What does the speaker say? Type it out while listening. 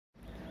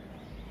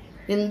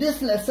In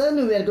this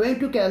lesson, we are going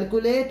to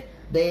calculate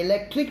the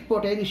electric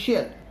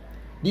potential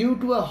due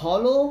to a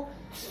hollow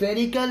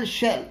spherical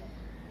shell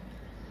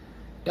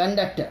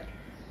conductor.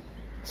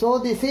 So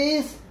this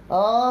is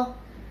a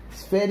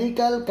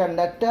spherical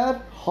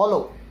conductor,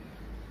 hollow.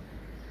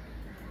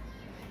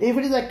 If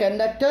it is a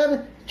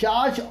conductor,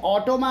 charge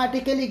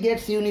automatically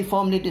gets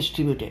uniformly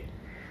distributed.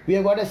 We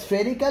have got a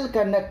spherical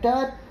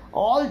conductor,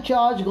 all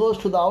charge goes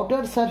to the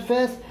outer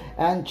surface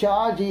and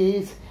charge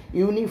is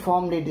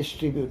uniformly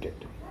distributed.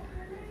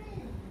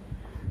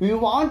 We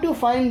want to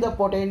find the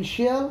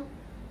potential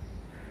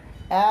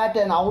at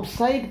an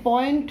outside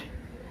point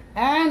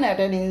and at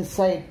an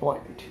inside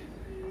point.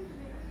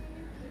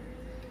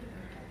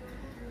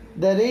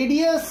 The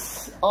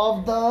radius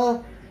of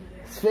the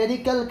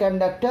spherical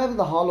conductor,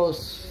 the hollow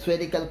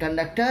spherical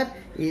conductor,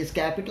 is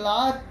capital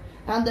R,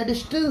 and the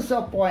distance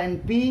of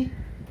point P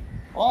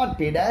or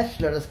P dash,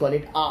 let us call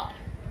it R.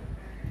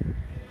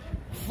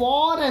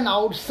 For an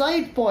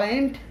outside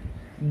point,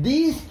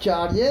 these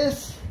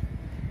charges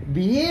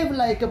behave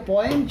like a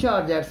point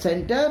charge at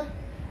center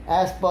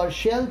as per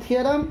shell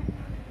theorem.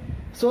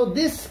 So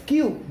this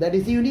Q, that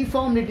is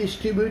uniformly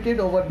distributed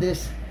over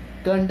this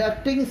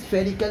conducting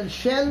spherical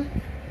shell,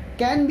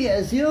 can be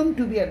assumed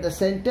to be at the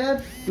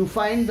center to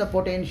find the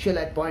potential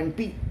at point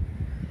P.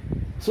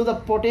 So the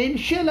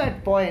potential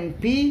at point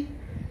P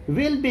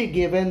will be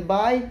given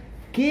by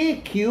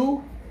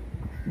KQ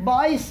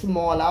by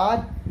small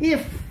r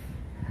if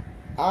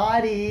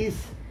R is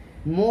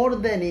more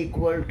than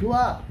equal to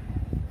R.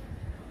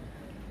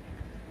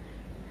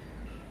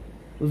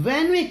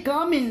 When we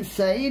come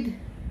inside,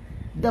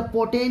 the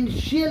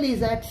potential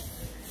is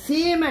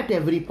same at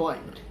every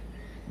point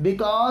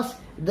because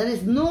there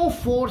is no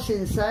force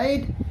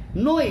inside,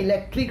 no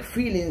electric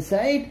field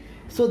inside.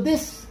 So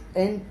this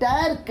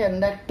entire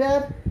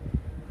conductor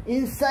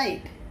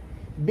inside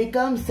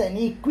becomes an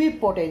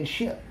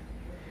equipotential.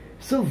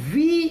 So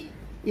V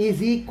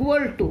is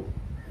equal to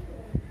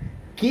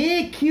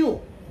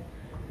KQ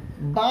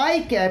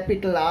by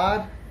capital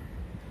R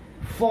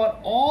for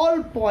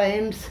all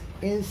points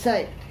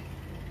inside.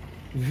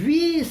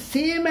 V is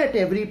same at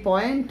every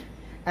point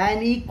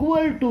and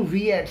equal to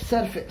V at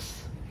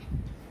surface.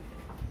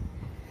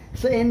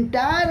 So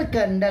entire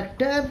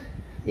conductor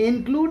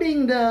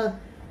including the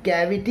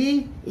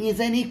cavity is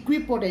an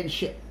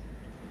equipotential.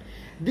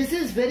 This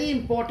is very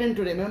important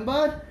to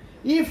remember.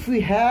 If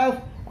we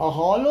have a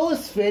hollow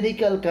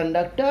spherical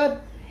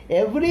conductor,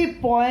 every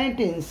point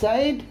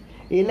inside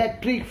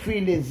electric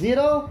field is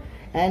 0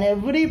 and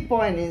every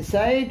point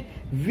inside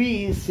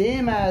V is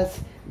same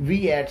as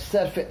V at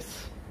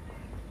surface.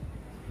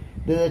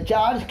 There is a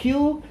charge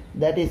Q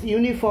that is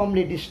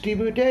uniformly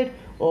distributed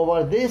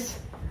over this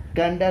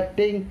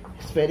conducting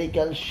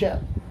spherical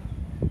shell.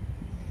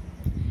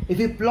 If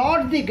we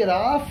plot the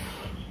graph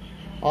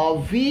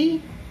of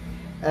V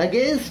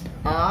against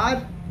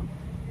R,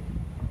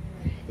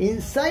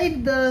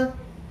 inside the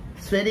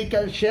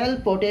spherical shell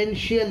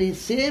potential is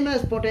same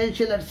as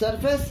potential at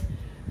surface.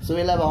 So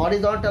we'll have a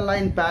horizontal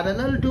line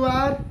parallel to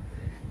R.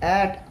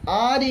 At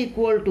R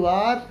equal to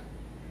R,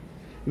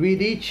 we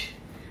reach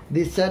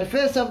the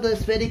surface of the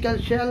spherical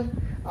shell.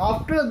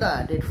 After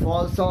that it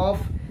falls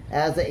off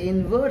as an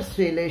inverse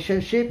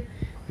relationship.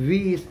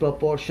 V is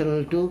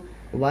proportional to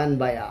 1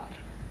 by R.